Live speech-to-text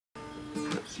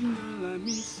Single, I'm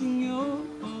missing you.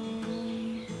 I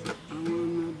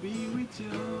wanna be with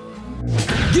you.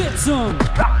 Get some!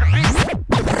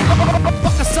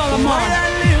 Baka Solomon!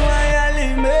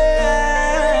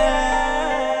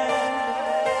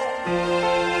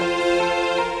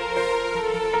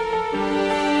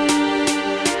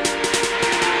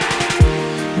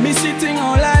 Me sitting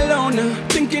all alone,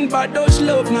 thinking about those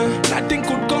love now. Nothing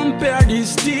could compare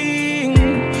this thing.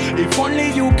 If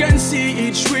only you can see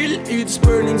it's real, it's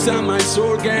burning inside my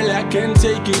soul, girl. I can't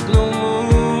take it no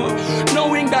more.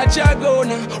 Knowing that you're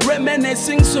gonna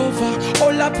reminiscing so far.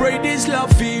 All I pray this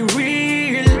love be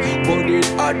real. But it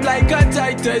hurt like a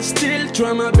tight test. Still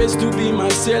try my best to be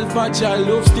myself, but your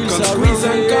love still squeeze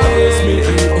and caress me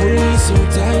and hold me so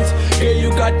tight. Girl, you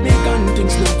got me gone,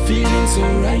 things not feeling so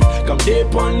right. Come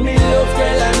deep on me, love,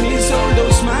 girl, I miss all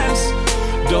those smiles.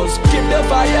 Just keep the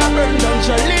fire burn, don't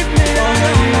you leave me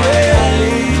anyway.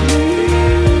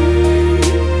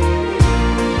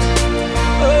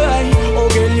 Oh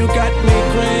girl, you got me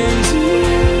crazy.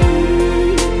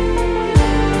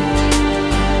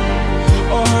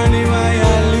 Oh honey, why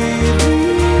I leave you?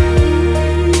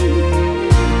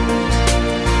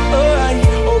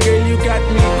 Oh girl, you got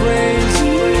me crazy.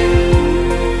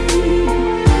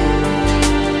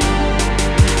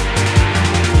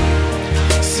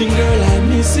 Girl, I'm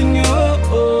missing you. I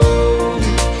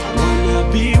wanna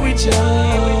be with you.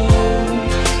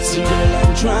 See, girl,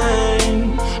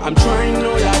 I'm trying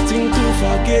all I think to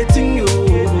forgetting you.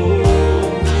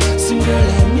 See, girl,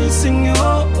 I'm missing you. I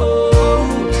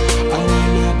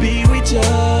wanna be with you.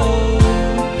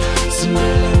 See,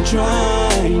 girl,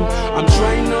 I'm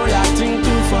trying all I think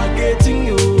to forgetting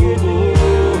you.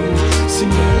 See,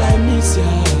 girl, I miss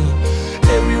you.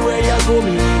 Everywhere I go,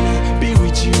 me wanna be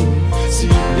with you. See,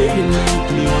 day and night,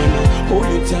 me wanna hold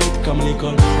you tight. Come like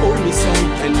on, hold me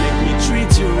tight and make me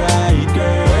treat you right,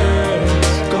 girl.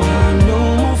 Come on, no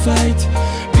more fight.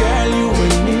 Girl, you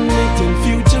went in late and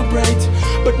future bright.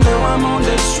 But now I'm on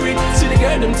the street, see the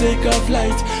girl them take off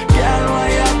flight. Girl, why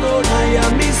I go now,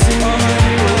 you're missing me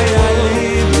anyway I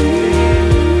leave you.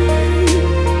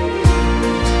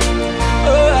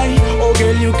 Oh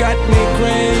girl, you got me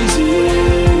crazy.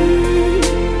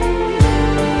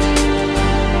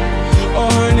 Oh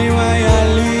honey, why I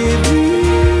leave you?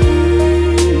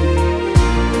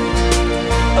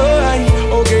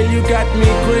 Oh girl, you got me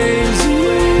crazy.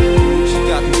 She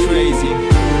got me crazy,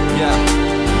 yeah.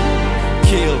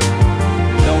 Kill,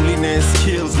 loneliness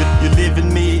kills. You live in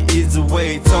me is a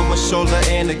weight on my shoulder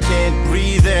and I can't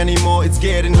breathe anymore. It's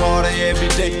getting harder every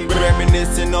day.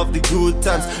 Reminiscing of the good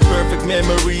times, perfect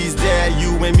memories that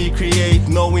you and me create.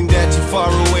 Knowing that you're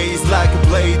far away is like a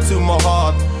blade to my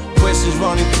heart. Questions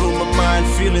running through my mind,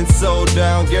 feeling so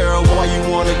down. Girl, why you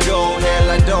wanna go? Hell,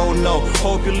 I don't know.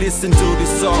 Hope you listen to this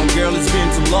song, girl, it's been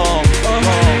too long.